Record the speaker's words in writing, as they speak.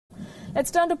Let's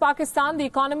turn to Pakistan. The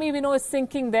economy, we know, is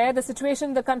sinking there. The situation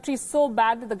in the country is so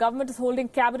bad that the government is holding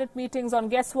cabinet meetings on,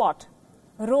 guess what?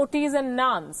 Rotis and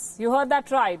Naans. You heard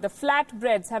that right. The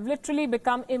flatbreads have literally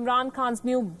become Imran Khan's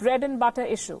new bread and butter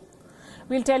issue.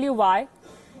 We'll tell you why.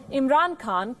 Imran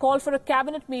Khan called for a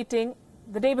cabinet meeting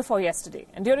the day before yesterday.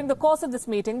 And during the course of this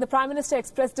meeting, the Prime Minister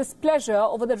expressed displeasure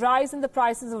over the rise in the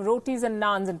prices of rotis and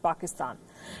naans in Pakistan.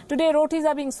 Today, rotis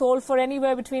are being sold for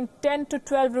anywhere between 10 to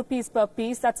 12 rupees per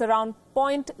piece. That's around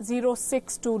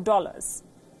 $0.062.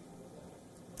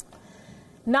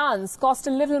 Naans cost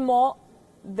a little more.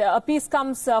 A piece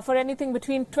comes for anything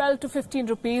between 12 to 15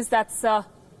 rupees. That's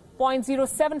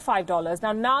 $0.075.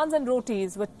 Now, naans and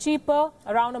rotis were cheaper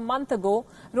around a month ago.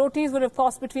 Rotis would have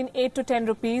cost between 8 to 10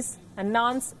 rupees and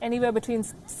naans anywhere between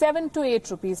 7 to 8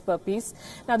 rupees per piece.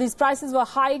 Now, these prices were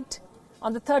hiked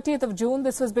on the 30th of June.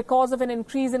 This was because of an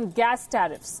increase in gas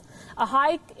tariffs. A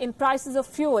hike in prices of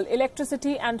fuel,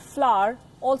 electricity and flour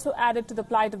also added to the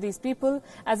plight of these people.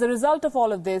 As a result of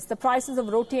all of this, the prices of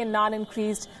roti and naan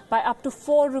increased by up to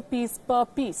 4 rupees per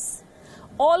piece.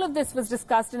 All of this was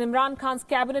discussed in Imran Khan's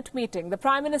cabinet meeting. The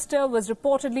Prime Minister was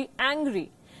reportedly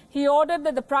angry. He ordered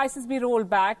that the prices be rolled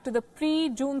back to the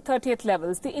pre-June 30th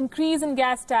levels. The increase in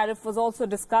gas tariff was also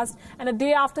discussed, and a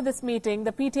day after this meeting,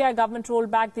 the PTI government rolled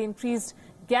back the increased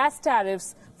gas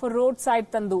tariffs for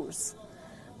roadside tandoors.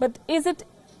 But is it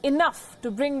enough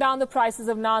to bring down the prices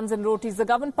of naans and rotis? The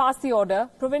government passed the order.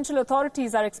 Provincial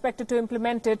authorities are expected to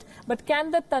implement it. But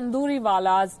can the tandoori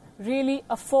walas really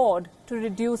afford to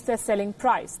reduce their selling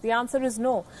price? The answer is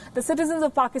no. The citizens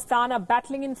of Pakistan are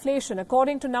battling inflation.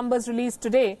 According to numbers released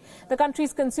today, the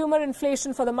country's consumer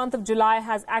inflation for the month of July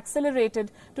has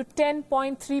accelerated to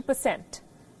 10.3%.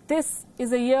 This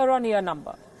is a year-on-year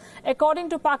number. According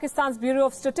to Pakistan's Bureau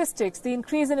of Statistics, the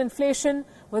increase in inflation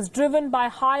was driven by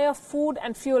higher food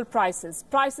and fuel prices.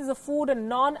 Prices of food and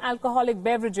non-alcoholic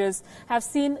beverages have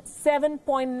seen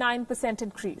 7.9%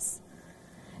 increase.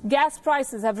 Gas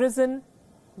prices have risen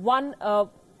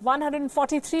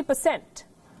 143%.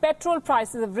 Petrol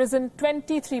prices have risen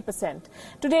 23%.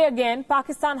 Today again,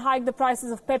 Pakistan hiked the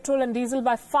prices of petrol and diesel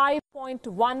by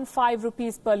 5.15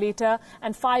 rupees per litre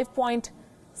and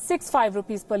 5.65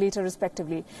 rupees per litre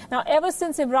respectively. Now, ever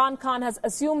since Imran Khan has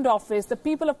assumed office, the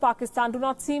people of Pakistan do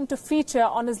not seem to feature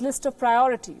on his list of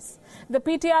priorities. The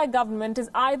PTI government is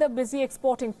either busy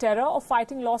exporting terror or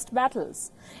fighting lost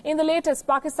battles. In the latest,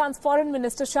 Pakistan's Foreign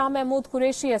Minister Shah Mahmood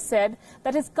Qureshi has said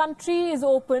that his country is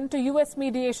open to US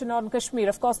mediation on Kashmir.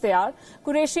 Of course they are.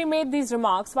 Qureshi made these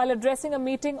remarks while addressing a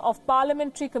meeting of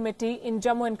Parliamentary Committee in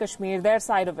Jammu and Kashmir, their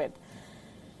side of it.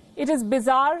 It is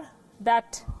bizarre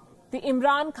that the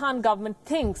Imran Khan government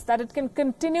thinks that it can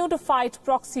continue to fight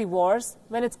proxy wars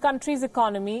when its country's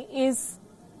economy is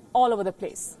all over the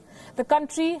place. The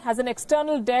country has an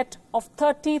external debt of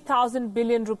 30,000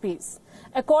 billion rupees.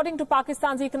 According to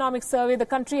Pakistan's economic survey, the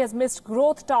country has missed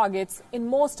growth targets in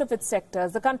most of its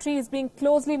sectors. The country is being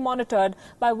closely monitored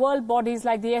by world bodies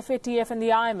like the FATF and the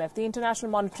IMF, the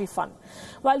International Monetary Fund.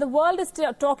 While the world is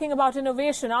talking about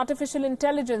innovation, artificial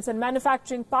intelligence and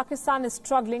manufacturing, Pakistan is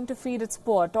struggling to feed its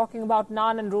poor, talking about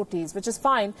naan and rotis, which is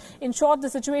fine. In short, the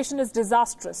situation is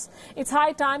disastrous. It's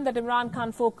high time that Imran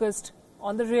Khan focused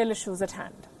on the real issues at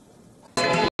hand.